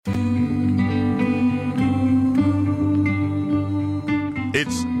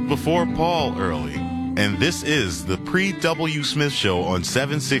It's before Paul early, and this is the Pre-W. Smith Show on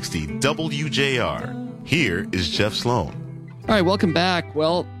 760 WJR. Here is Jeff Sloan. All right, welcome back.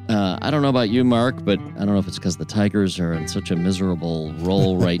 Well, I don't know about you, Mark, but I don't know if it's because the Tigers are in such a miserable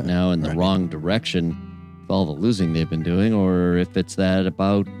role right now in the wrong direction with all the losing they've been doing, or if it's that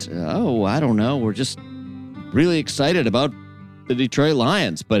about, I don't know. We're just really excited about the Detroit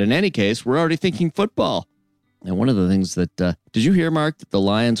Lions. But in any case, we're already thinking football. And one of the things that, did you hear, Mark, that the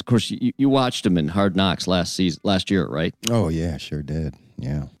Lions, of course, you watched them in Hard Knocks last year, right? Oh, yeah, sure did.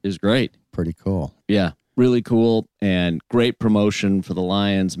 Yeah. It was great. Pretty cool. Yeah. Really cool and great promotion for the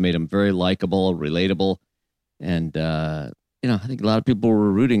Lions, made them very likable, relatable. And, I think a lot of people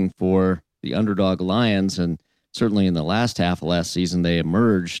were rooting for the underdog Lions. And certainly in the last half of last season, they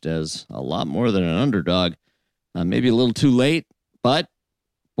emerged as a lot more than an underdog. Maybe a little too late, but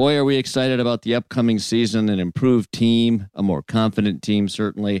boy, are we excited about the upcoming season, an improved team, a more confident team,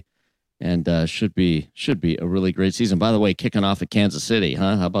 certainly. And should be a really great season. By the way, kicking off at Kansas City,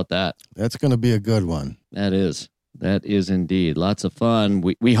 huh? How about that? That's going to be a good one. That is indeed. Lots of fun.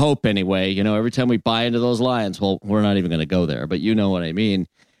 We hope anyway. Every time we buy into those Lions, well, we're not even going to go there, but you know what I mean.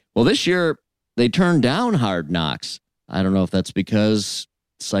 Well, this year they turned down Hard Knocks. I don't know if that's because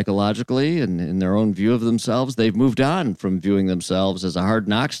psychologically and in their own view of themselves, they've moved on from viewing themselves as a Hard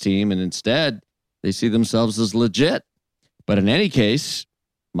Knocks team, and instead they see themselves as legit. But in any case,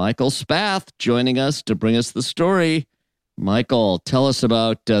 Michael Spath joining us to bring us the story. Michael, tell us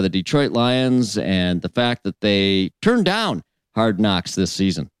about the Detroit Lions and the fact that they turned down Hard Knocks this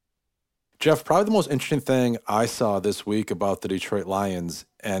season. Jeff, probably the most interesting thing I saw this week about the Detroit Lions,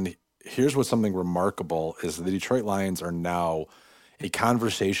 and here's what's something remarkable, is the Detroit Lions are now a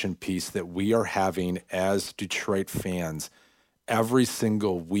conversation piece that we are having as Detroit fans every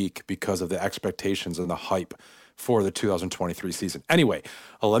single week because of the expectations and the hype for the 2023 season. Anyway,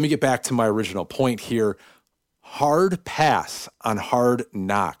 let me get back to my original point here. Hard pass on Hard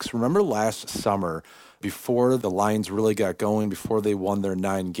Knocks. Remember last summer, before the Lions really got going, before they won their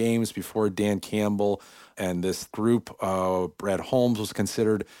 9 games, before Dan Campbell and this group, Brad Holmes was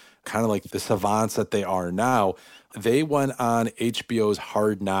considered kind of like the savants that they are now, they went on HBO's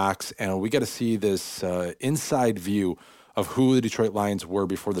Hard Knocks, and we got to see this inside view of who the Detroit Lions were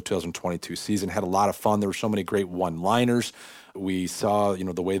before the 2022 season. Had a lot of fun. There were so many great one-liners. We saw,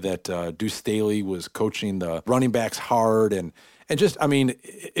 the way that Deuce Staley was coaching the running backs hard, and just,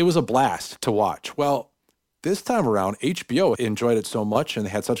 it was a blast to watch. Well, this time around, HBO enjoyed it so much, and they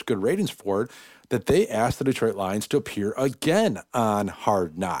had such good ratings for it, that they asked the Detroit Lions to appear again on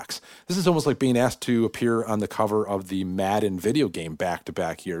Hard Knocks. This is almost like being asked to appear on the cover of the Madden video game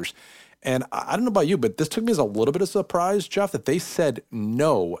back-to-back years. And I don't know about you, but this took me as a little bit of surprise, Jeff, that they said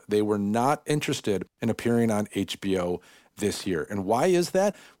no, they were not interested in appearing on HBO this year. And why is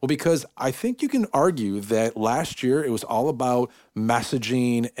that? Well, because I think you can argue that last year it was all about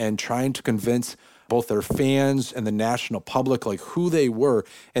messaging and trying to convince both their fans and the national public, like who they were.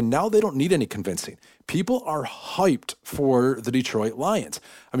 And now they don't need any convincing. People are hyped for the Detroit Lions.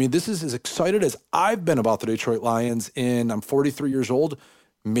 This is as excited as I've been about the Detroit Lions I'm 43 years old,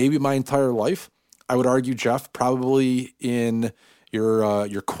 maybe my entire life. I would argue, Jeff, probably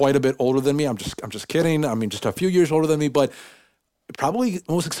you're quite a bit older than me. I'm just kidding. Just a few years older than me, but probably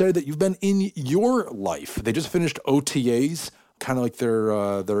most excited that you've been in your life. They just finished OTAs. Kind of like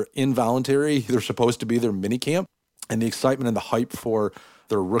their involuntary, they're supposed to be their mini camp, and the excitement and the hype for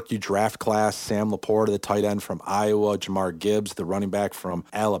their rookie draft class, Sam Laporta, the tight end from Iowa, Jamar Gibbs, the running back from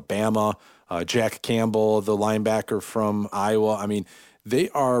Alabama, Jack Campbell, the linebacker from Iowa. They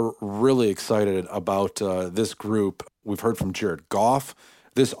are really excited about this group. We've heard from Jared Goff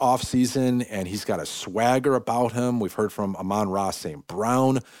this offseason, and he's got a swagger about him. We've heard from Amon-Ra St.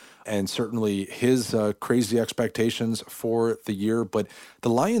 Brown, and certainly his crazy expectations for the year. But the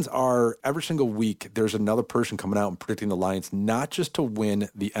Lions are, every single week, there's another person coming out and predicting the Lions not just to win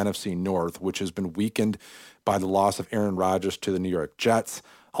the NFC North, which has been weakened by the loss of Aaron Rodgers to the New York Jets.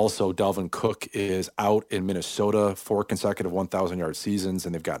 Also, Dalvin Cook is out in Minnesota, 4 consecutive 1,000-yard seasons,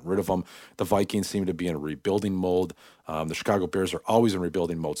 and they've gotten rid of him. The Vikings seem to be in a rebuilding mode. The Chicago Bears are always in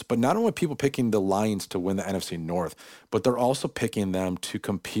rebuilding modes. But not only are people picking the Lions to win the NFC North, but they're also picking them to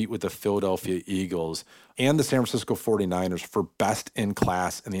compete with the Philadelphia Eagles and the San Francisco 49ers for best in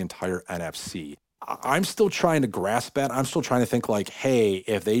class in the entire NFC. I'm still trying to grasp that. I'm still trying to think like, hey,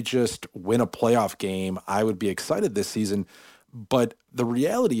 if they just win a playoff game, I would be excited this season. But the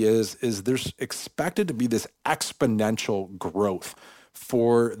reality is there's expected to be this exponential growth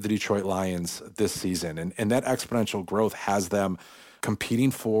for the Detroit Lions this season. And that exponential growth has them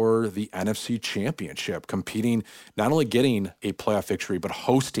competing for the NFC Championship, competing, not only getting a playoff victory, but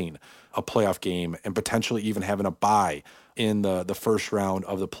hosting a playoff game and potentially even having a bye in the first round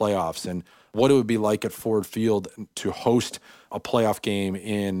of the playoffs, and what it would be like at Ford Field to host a playoff game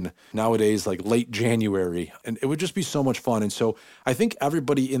in nowadays like late January. And it would just be so much fun. And so I think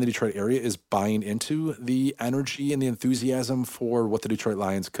everybody in the Detroit area is buying into the energy and the enthusiasm for what the Detroit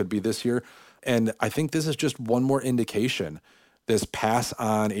Lions could be this year. And I think this is just one more indication, this pass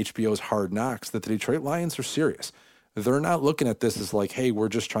on HBO's Hard Knocks, that the Detroit Lions are serious. They're not looking at this as like, hey, we're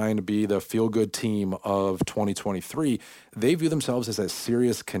just trying to be the feel-good team of 2023. They view themselves as a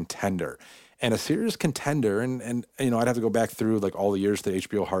serious contender. And a serious contender, and you know, I'd have to go back through like all the years that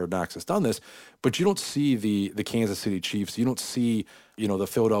HBO Hard Knocks has done this, but you don't see the Kansas City Chiefs, you don't see, you know, the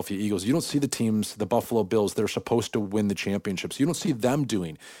Philadelphia Eagles, you don't see the teams, the Buffalo Bills, they're supposed to win the championships. You don't see them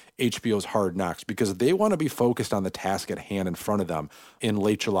doing HBO's Hard Knocks because they want to be focused on the task at hand in front of them in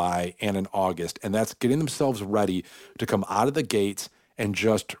late July and in August, and that's getting themselves ready to come out of the gates and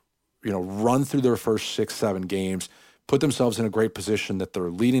just, you know, run through their first 6-7 games, put themselves in a great position that they're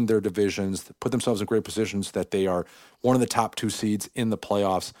leading their divisions, put themselves in great positions that they are one of the top 2 seeds in the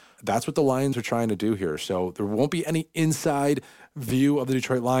playoffs. That's what the Lions are trying to do here. So there won't be any inside view of the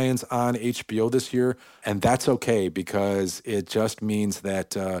Detroit Lions on HBO this year, and that's okay because it just means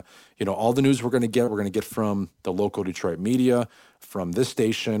that, you know, all the news we're going to get from the local Detroit media, from this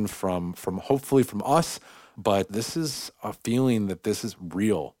station, from hopefully from us, but this is a feeling that this is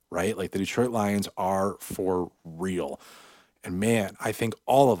real, right? Like the Detroit Lions are for real. And man, I think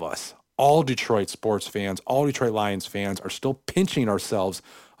all of us, all Detroit sports fans, all Detroit Lions fans are still pinching ourselves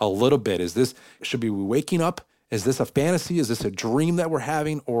a little bit. Should we be waking up? Is this a fantasy? Is this a dream that we're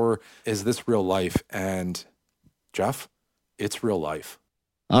having? Or is this real life? And Jeff, it's real life.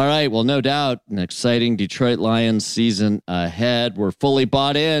 All right. Well, no doubt an exciting Detroit Lions season ahead. We're fully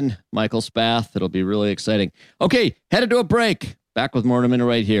bought in, Michael Spath. It'll be really exciting. Okay, headed to a break. Back with more in a minute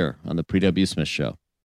right here on the Pre-W Smith Show.